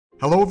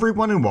Hello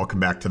everyone and welcome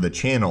back to the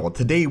channel.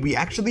 Today we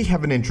actually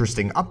have an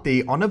interesting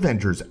update on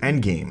Avengers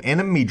Endgame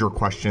and a major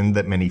question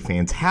that many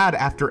fans had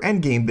after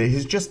Endgame that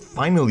has just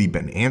finally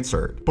been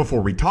answered. Before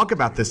we talk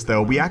about this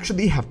though, we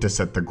actually have to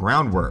set the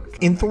groundwork.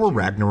 In Thor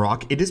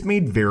Ragnarok, it is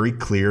made very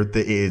clear that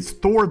it is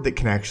Thor that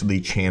can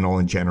actually channel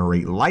and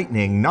generate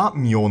lightning, not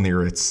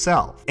Mjolnir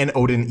itself. And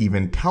Odin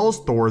even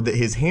tells Thor that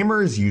his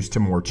hammer is used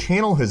to more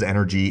channel his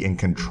energy and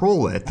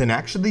control it than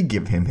actually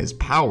give him his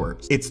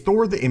powers. It's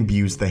Thor that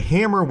imbues the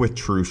hammer with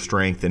true strength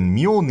and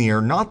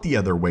Mjolnir, not the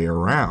other way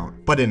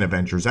around. But in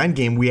Avengers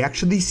Endgame, we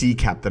actually see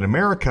Captain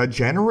America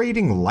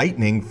generating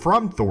lightning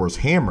from Thor's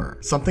hammer,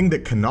 something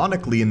that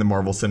canonically in the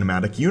Marvel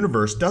Cinematic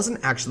Universe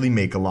doesn't actually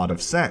make a lot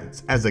of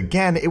sense, as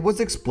again, it was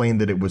explained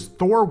that it was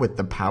Thor with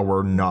the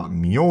power, not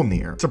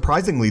Mjolnir.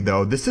 Surprisingly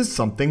though, this is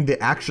something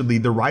that actually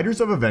the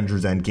writers of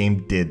Avengers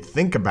Endgame did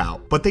think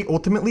about, but they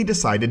ultimately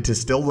decided to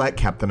still let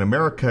Captain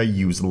America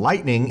use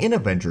lightning in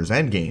Avengers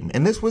Endgame,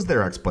 and this was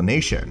their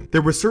explanation.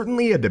 There was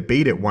certainly a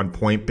debate at one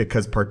point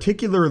because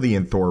particularly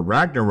in Thor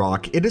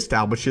Ragnarok, it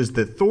establishes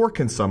that Thor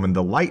can summon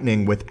the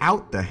lightning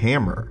without the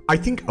hammer. I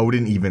think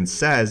Odin even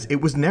says it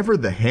was never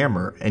the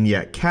hammer, and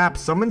yet Cap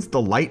summons the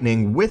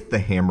lightning with the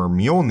hammer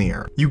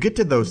Mjolnir. You get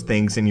to those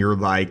things and you're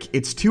like,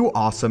 it's too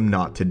awesome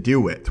not to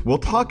do it. We'll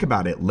talk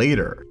about it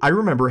later. I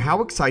remember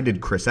how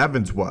excited Chris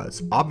Evans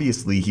was.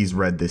 Obviously he's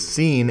read this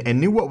scene and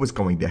knew what was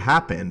going to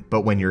happen,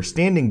 but when you're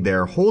standing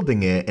there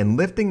holding it and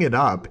lifting it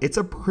up, it's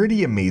a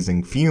pretty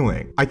amazing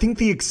feeling. I think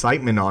the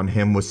excitement on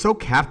him was so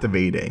captivating.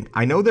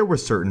 I know there were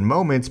certain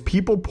moments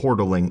people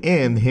portaling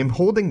in, him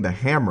holding the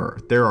hammer.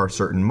 There are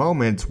certain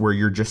moments where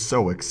you're just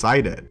so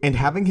excited. And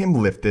having him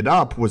lift it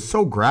up was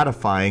so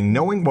gratifying,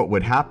 knowing what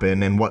would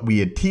happen and what we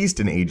had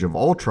teased in Age of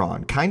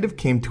Ultron kind of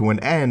came to an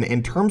end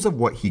in terms of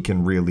what he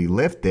can really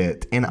lift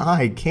it, and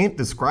I can't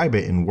describe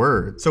it in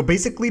words. So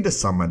basically to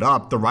sum it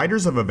up, the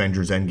writers of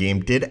Avengers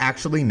Endgame did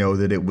actually know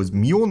that it was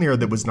Mjolnir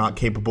that was not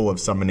capable of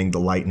summoning the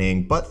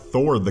lightning, but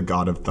Thor, the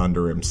god of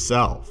thunder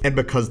himself. And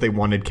because they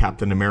wanted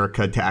Captain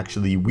America to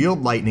actually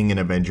wield lightning in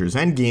Avengers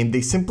Endgame,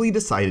 they simply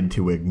decided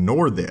to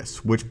ignore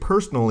this, which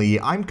personally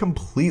I'm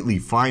completely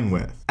fine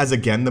with. As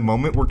again, the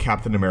moment where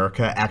Captain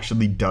America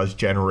actually does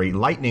generate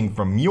lightning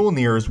from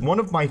Mjolnir is one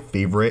of my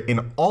favorite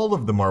in all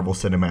of the Marvel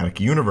Cinematic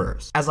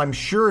Universe, as I'm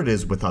sure it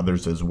is with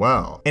others as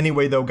well.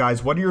 Anyway though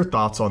guys, what are your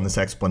thoughts on this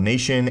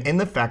explanation and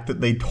the fact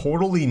that they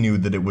totally knew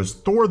that it was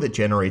Thor that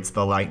generates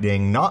the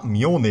lightning, not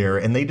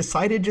Mjolnir, and they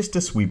decided just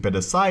to sweep it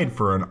aside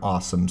for an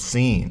awesome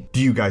scene?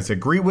 Do you guys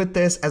agree with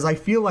this, as I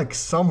feel like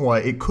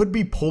somewhat it could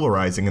be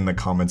polarizing in the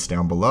comments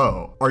down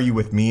below? Are you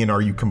with me and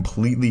are you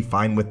completely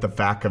fine with the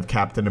fact of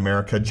Captain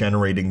America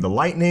generating the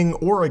lightning,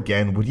 or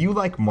again, would you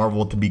like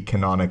Marvel to be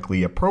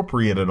canonically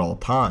appropriate at all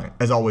times?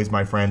 As always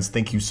my friends,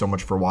 thank you so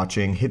much for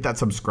watching. Hit that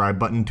subscribe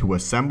button to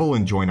assemble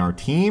and join our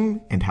team,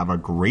 and have a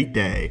great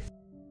day.